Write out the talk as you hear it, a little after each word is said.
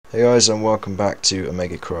Hey guys, and welcome back to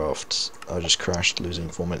Mystcraft. I just crashed, losing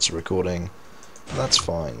 4 minutes of recording. That's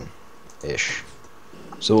fine-ish.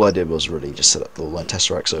 So all I did was really just set up all my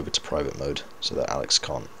tesseracts over to private mode, so that Alex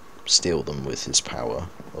can't steal them with his power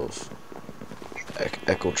of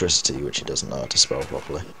electricity, which he doesn't know how to spell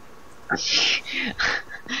properly.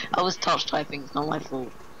 I was touch typing, it's not my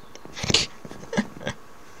fault.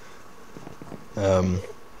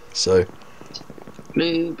 So...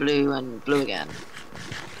 Blue, blue, and blue again.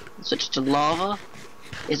 Switch to lava.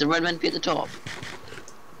 Is the red meant to be at the top?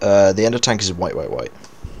 the ender tank is white, white, white.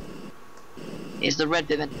 Is the red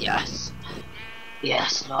bit meant... Yes.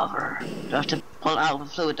 Yes, lava. Do I have to pull it out of a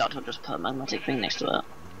fluid duct or just put a magnetic thing next to it?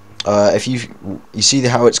 If you see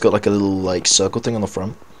how it's got like a little like circle thing on the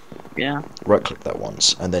front? Yeah. Right click that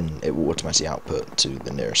once, and then it will automatically output to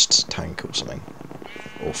the nearest tank or something.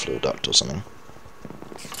 Or fluid duct or something.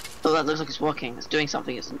 Oh, that looks like it's working. It's doing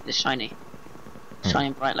something. It's shiny.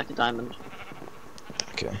 Shining bright like a diamond.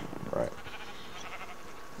 Okay, right.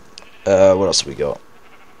 What else have we got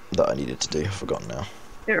that I needed to do? I've forgotten now.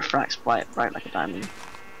 It refracts bright like a diamond.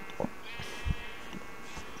 What?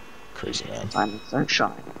 Crazy man. Diamonds don't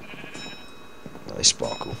shine. They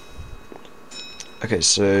sparkle. Okay,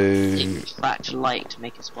 so... You refract light to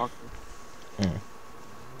make it sparkle.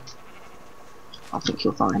 I think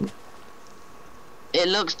you'll find. It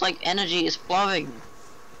looks like energy is flowing.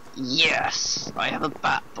 Yes, I have a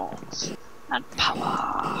bat box and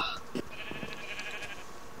power.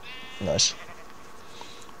 Nice.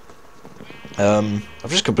 I've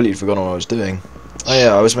just completely forgotten what I was doing. Oh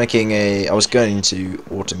yeah, I was going to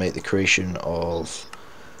automate the creation of...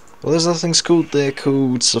 Well, there's other things called, they're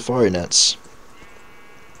called Safari nets.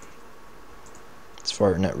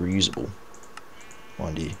 Safari net reusable.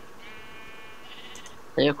 Mind you.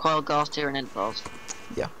 They require gas tier and infos.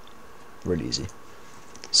 Yeah, really easy.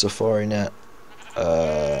 Safari net,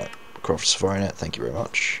 craft a safari net, thank you very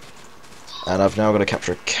much. And I've now got to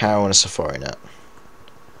capture a cow in a safari net.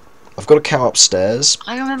 I've got a cow upstairs.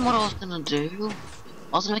 I remember what I was gonna do.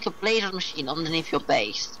 I was gonna make a blader machine underneath your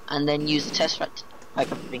base, and then use the tesseract to pipe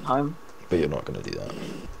everything home. But you're not going to do that.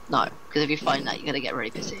 No, because if you find that, you're gonna get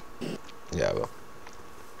really busy. Yeah, I will.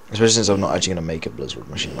 Especially since I'm not actually going to make a blizzard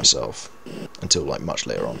machine myself until like much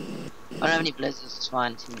later on. I don't have any blizzards, it's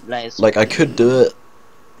fine, it's blazers. Like I could do it.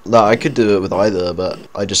 No, I could do it with either, but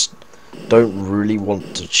I just don't really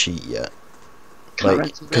want to cheat yet.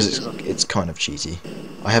 Like, because it's kind of cheaty.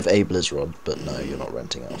 I have a blizzrod, but no, you're not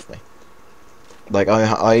renting it off me. Like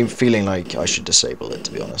I'm feeling like I should disable it,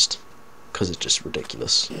 to be honest, because it's just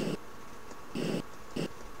ridiculous.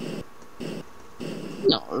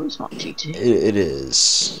 No, it's not cheaty. It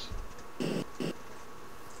is.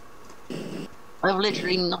 I have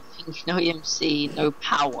literally nothing, no EMC, no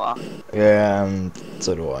power. Yeah, and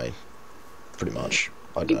so do I. Pretty much.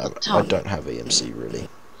 I don't have EMC really.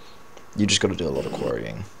 You just got to do a lot of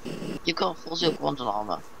quarrying. You've got full silk quantum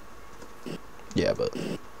armor. Yeah, but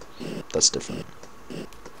that's different.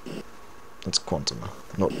 That's quantum,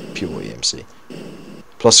 not pure EMC.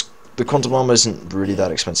 Plus, the quantum armor isn't really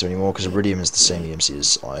that expensive anymore because iridium is the same EMC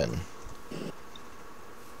as iron.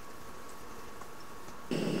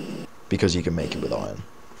 Because you can make it with iron.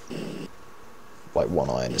 Like 1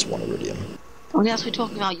 iron is 1 iridium. Oh, that's what we're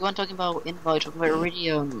talking about. You weren't talking about info, you're talking about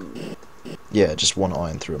iridium. Yeah, just 1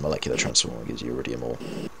 iron through a molecular transformer gives you iridium ore.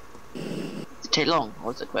 Does it take long,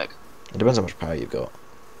 or is it quick? It depends how much power you've got.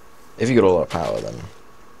 If you got a lot of power, then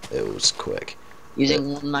it was quick.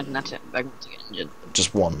 Using one magnetic engine.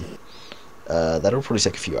 Just one. That'll probably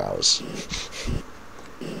take a few hours.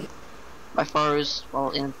 My foes,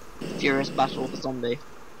 while in furious battle with a zombie.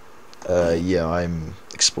 Yeah, I'm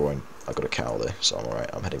exploring. I got a cow though, so I'm alright.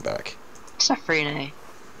 I'm heading back. Safrine.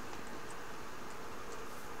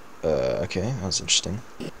 Okay, that's interesting.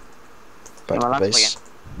 Back to the base.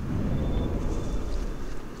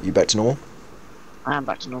 You back to normal? I am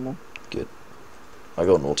back to normal. Good. I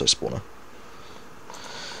got an auto spawner.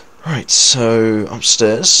 Right, so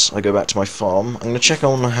upstairs, I go back to my farm. I'm gonna check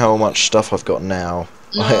on how much stuff I've got now.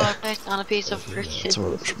 No, I placed down a piece of That's how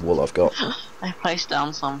freaking... much wool I've got. I placed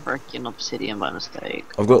down some freaking obsidian by mistake.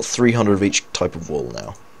 I've got 300 of each type of wool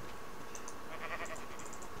now.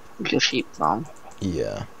 Your sheep farm.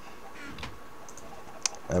 Yeah.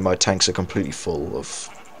 And my tanks are completely full of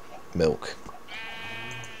milk.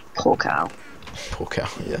 Poor cow. Poor cow,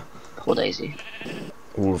 yeah. Poor Daisy.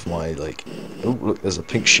 All of my, like... Oh, look, there's a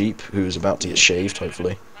pink sheep who's about to get shaved,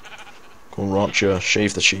 hopefully. Come on, rancher,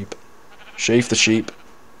 shave the sheep. Shave the sheep.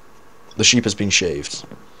 The sheep has been shaved.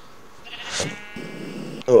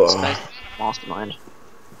 Ugh. Mastermind.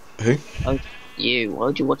 Who? Oh, you. Why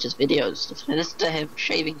would you watch his videos? Just listen to him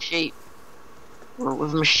shaving sheep.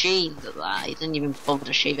 with machines at that. He didn't even bother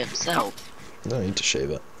to shave himself. I don't need to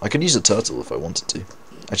shave it. I could use a turtle if I wanted to.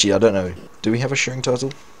 Actually, I don't know. Do we have a shearing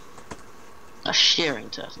turtle? A shearing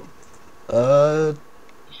turtle?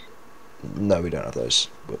 No, we don't have those.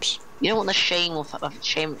 Whoops. You don't want the shame of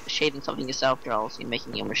shaving something yourself, Charles. You're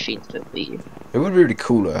making your machines do it for you. It would be really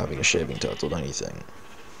cooler having a shaving turtle, don't you think?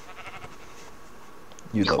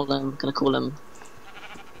 Gonna call him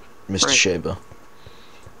Mr. Right. Shaver.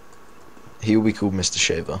 He will be called Mr.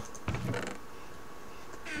 Shaver.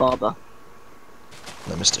 Barber.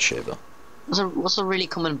 No, Mr. Shaver. What's a really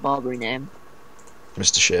common Barbary name?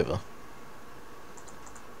 Mr. Shaver. I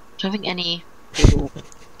don't think any people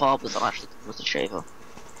barbers are actually called Mr. Shaver.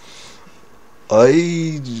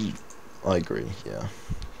 I agree, yeah.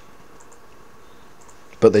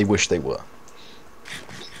 But they wish they were.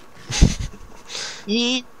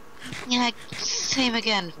 Yeah, same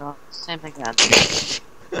again, Charles. Same again.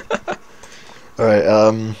 Alright,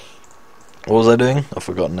 what was I doing? I've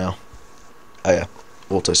forgotten now. Oh yeah,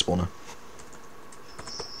 auto spawner.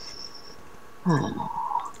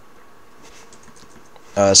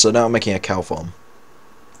 So now I'm making a cow farm.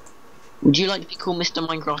 Would you like to be called Mr.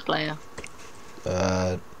 Minecraft player?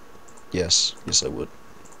 Yes I would.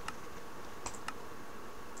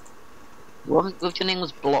 What if your name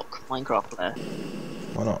was Block Minecraft player?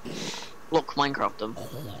 Why not? Block Minecraft them.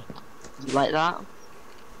 Do you like that?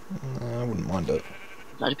 I wouldn't mind it. Would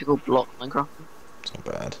you like to be called Block Minecraft? It's not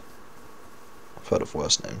bad. I've heard of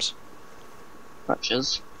worse names. Such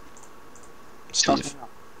as Steve.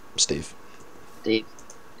 Steve.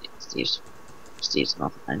 Steve's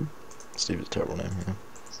another name. Steve is a terrible name, yeah.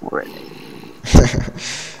 It's not really.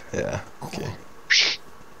 Yeah, okay.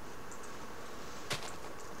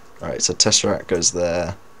 Alright, so Tesseract goes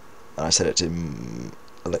there, and I set it to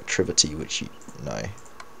Electrivity, which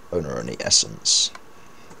owner only essence.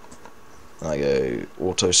 And I go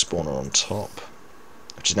auto spawner on top,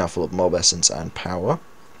 which is now full of mob essence and power.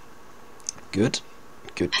 Good.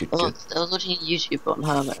 Good. I was watching a YouTube on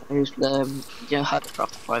Hermit, who's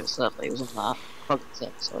Hermitcraft private server. He was on that private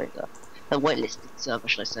server, sorry, the whitelisted server,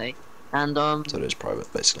 should I say? And so it is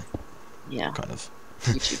private, basically. Yeah. Kind of.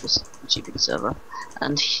 YouTube server,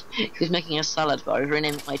 and he was making a salad bar. He was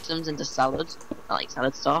renaming items into salad, like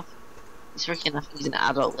salad stuff. He's freaking, I think he's an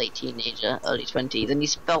adult, late teenager, early 20s, and he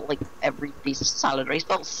spelled like every piece of salad right. He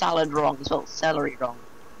spelled salad wrong. He spelled celery wrong.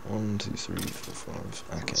 1, 2, 3, 4, 5.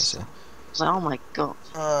 Okay, so. I was like, oh my god.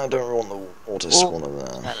 I don't want the auto spawner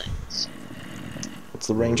there. What's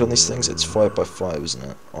the range on these things? It's 5x5, isn't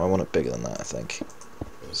it? Oh, I want it bigger than that, I think.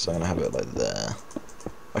 So I'm gonna have it like there.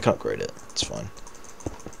 I can't grade it. It's fine.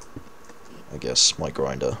 I guess my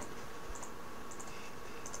grinder.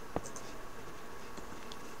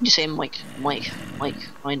 You say Mike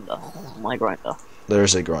grinder, my grinder. There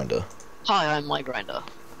is a grinder. Hi, I'm my grinder.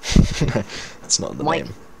 It's not the Mike,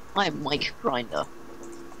 name. I'm Mike Grinder.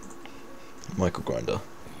 Michael Grinder.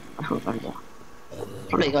 Michael Grinder.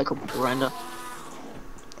 Probably a guy called Michael Grinder.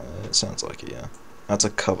 It sounds like it, yeah. That's a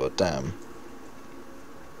cover, damn.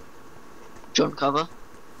 John Cover.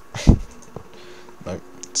 No,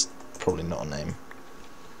 it's probably not a name.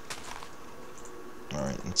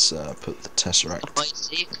 Alright, let's put the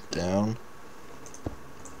Tesseract down.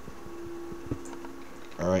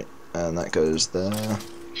 Alright, and that goes there.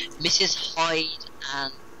 Mrs. Hyde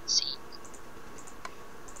and Seek.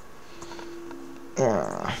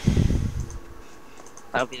 Ah.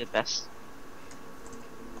 That'll be the best.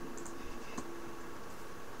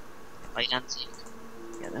 Hyde and Seek.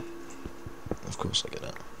 Get it? Of course I get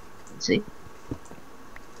it. See?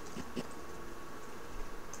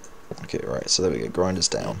 Okay, right, so there we go, grinders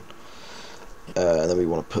down. And then we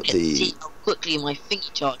want to put the... See how quickly my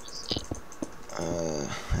thingy charges it.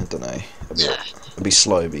 I don't know. It'll be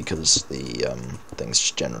slow because the thing's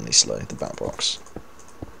just generally slow, the bat box.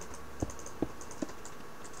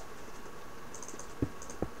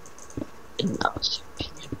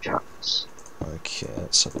 Okay,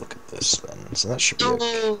 let's have a look at this then. So that should be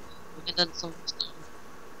okay.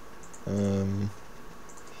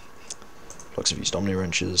 Blocks of used omni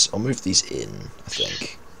wrenches. I'll move these in, I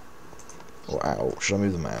think. Or out. Should I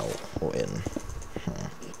move them out or in?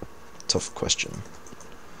 Tough question.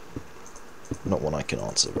 Not one I can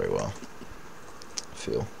answer very well, I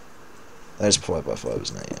feel. There's 5x5,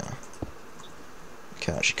 isn't it? Yeah.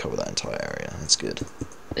 Can actually cover that entire area. That's good.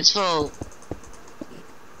 It's full.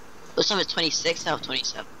 This time it's 26 out of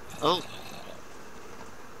 27. Oh.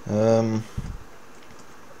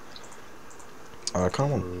 I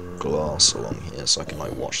kind of want glass along here so I can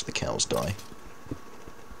like watch the cows die.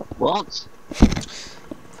 What?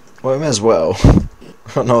 Well, I may as well.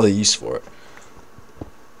 I've got no other use for it.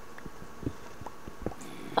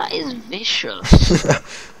 That is vicious.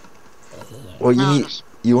 Well, No,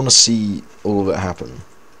 you want to see all of it happen.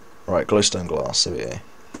 Right, glowstone glass. Here we go.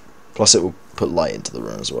 Plus, it will put light into the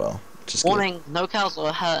room as well. Just warning: no cows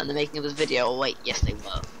were hurt in the making of this video. Oh wait, yes they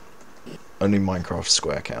were. Only Minecraft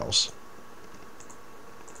square cows.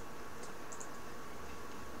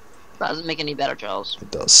 That doesn't make any better, Charles. It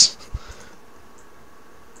does.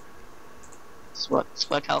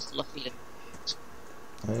 Square cows still have feelings.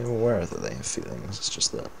 I'm aware that they have feelings. It's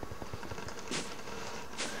just that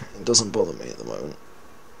it doesn't bother me at the moment.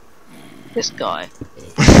 This guy.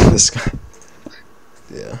 This guy.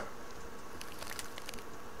 Yeah.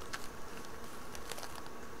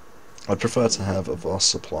 I'd prefer to have a vast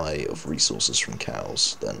supply of resources from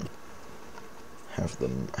cows than have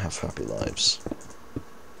them have happy lives.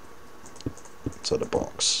 Inside a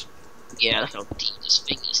box. Yeah, look how deep his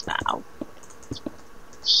fingers now.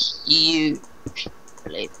 Huge.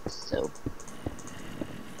 Really, so.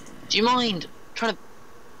 Do you mind trying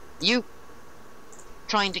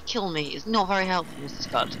to kill me is not very helpful, Mr.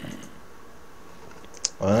 Scott.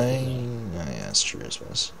 Yeah, it's true, I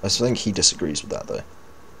suppose. I think he disagrees with that, though.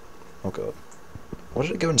 Oh god. Why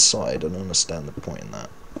did it go inside? I don't understand the point in that.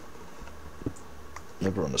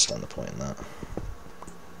 Never understand the point in that.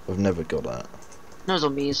 I've never got that. No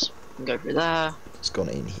zombies can go through there. It's gone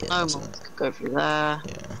in here, No hasn't mobs it? can go through there.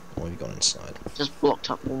 Yeah, why have you gone inside? Just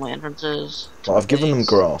blocked up all my entrances. Well, I've given them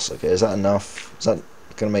grass, okay? Is that enough? Is that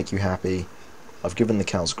gonna make you happy? I've given the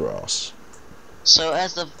cows grass. So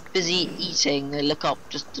as they're busy eating, they look up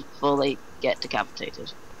just before they get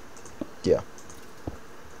decapitated. Yeah.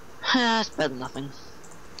 It's better than nothing.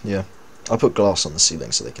 Yeah. I put glass on the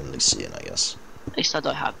ceiling so they can at least see it, I guess. At least I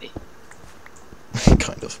die happy.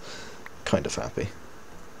 Kind of happy.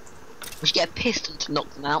 We should get a piston to knock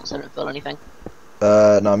them out so they don't feel anything.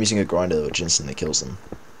 No, I'm using a grinder which instantly kills them.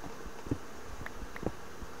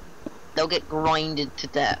 They'll get grinded to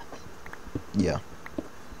death. Yeah.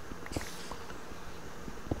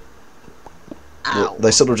 Ow.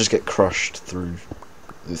 They sort of just get crushed through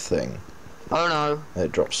the thing. Oh no. And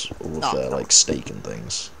it drops all of their, like, steak and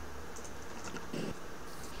things.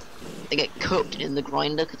 They get cooked in the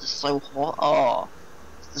grinder because it's so hot. Oh.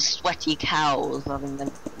 The sweaty cows having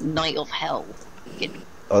the night of hell.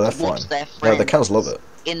 Oh, they're fine. No, the cows love it.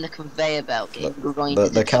 In the conveyor belt getting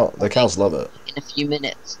grinded. The cows love it. In a few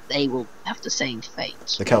minutes, they will have the same fate.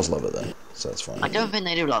 The cows love it though, so it's fine. I don't think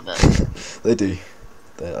they do love it. They do.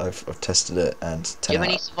 I've tested it and 10 Do you have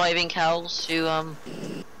any surviving cows to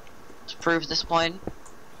prove this point?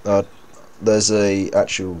 There's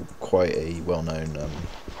quite a well-known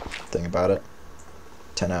thing about it.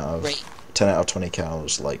 10 out of 20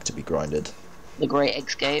 cows like to be grinded. The Great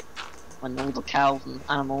Escape, when all the cows and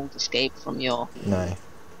animals escape from your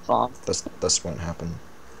farm. That won't happen.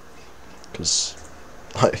 Because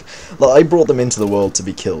I brought them into the world to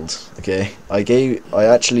be killed. Okay, I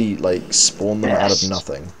actually like spawned them out of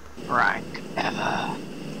nothing. Rank ever.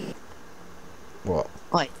 What?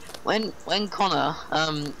 Wait, when Connor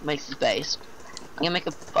makes his base, I'm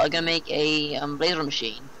gonna make a blazer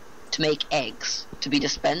machine to make eggs to be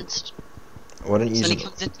dispensed. Why don't you so use when he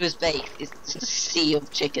comes into his base, it's just a sea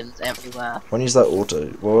of chickens everywhere. Why don't you use that auto?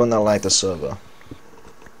 Why won't that lag the server?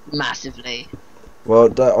 Massively.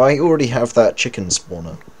 Well, I already have that chicken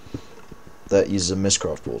spawner that uses a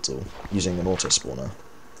Mystcraft portal using an auto spawner.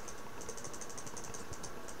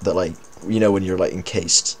 That, like, you know, when you're like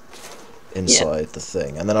encased inside the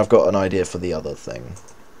thing, and then I've got an idea for the other thing.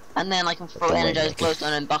 And then I can throw energized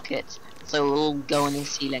glowstone in buckets, so it'll all go in the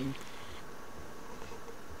ceiling.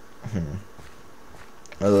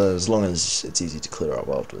 As long as it's easy to clear up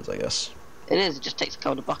afterwards, I guess. It is. It just takes a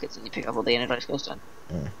couple of buckets and you pick up all the energized glowstone.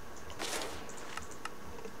 And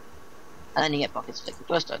then you get buckets of liquid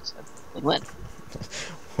glowstone, so win-win.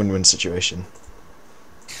 Win-win situation.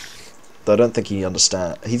 Though I don't think he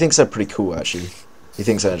understands. He thinks they're pretty cool, actually. He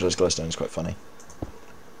thinks energized glowstone is quite funny.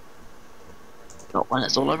 Not when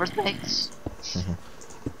it's all over his face.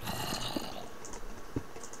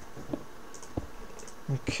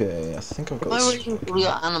 Okay, I think I've got this. this. If I were to kill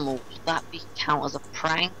your animal, would that count as a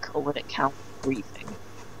prank, or would it count griefing?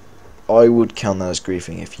 I would count that as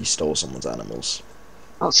griefing if you stole someone's animals.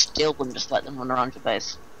 I'll steal them, just let them run around your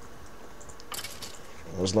base.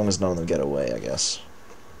 Well, as long as none of them get away, I guess.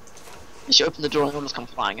 You should open the door and they'll just come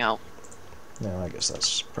flying out. Yeah, I guess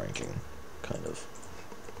that's pranking, kind of.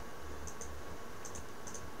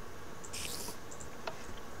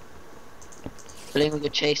 Filling with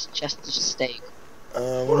your chest of steak.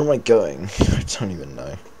 Where am I going? I don't even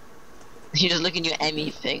know. You just look in your Emmy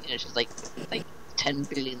thing and it's just like 10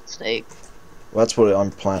 billion steak. Well, that's what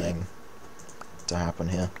I'm planning to happen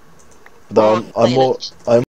here. Though I'm more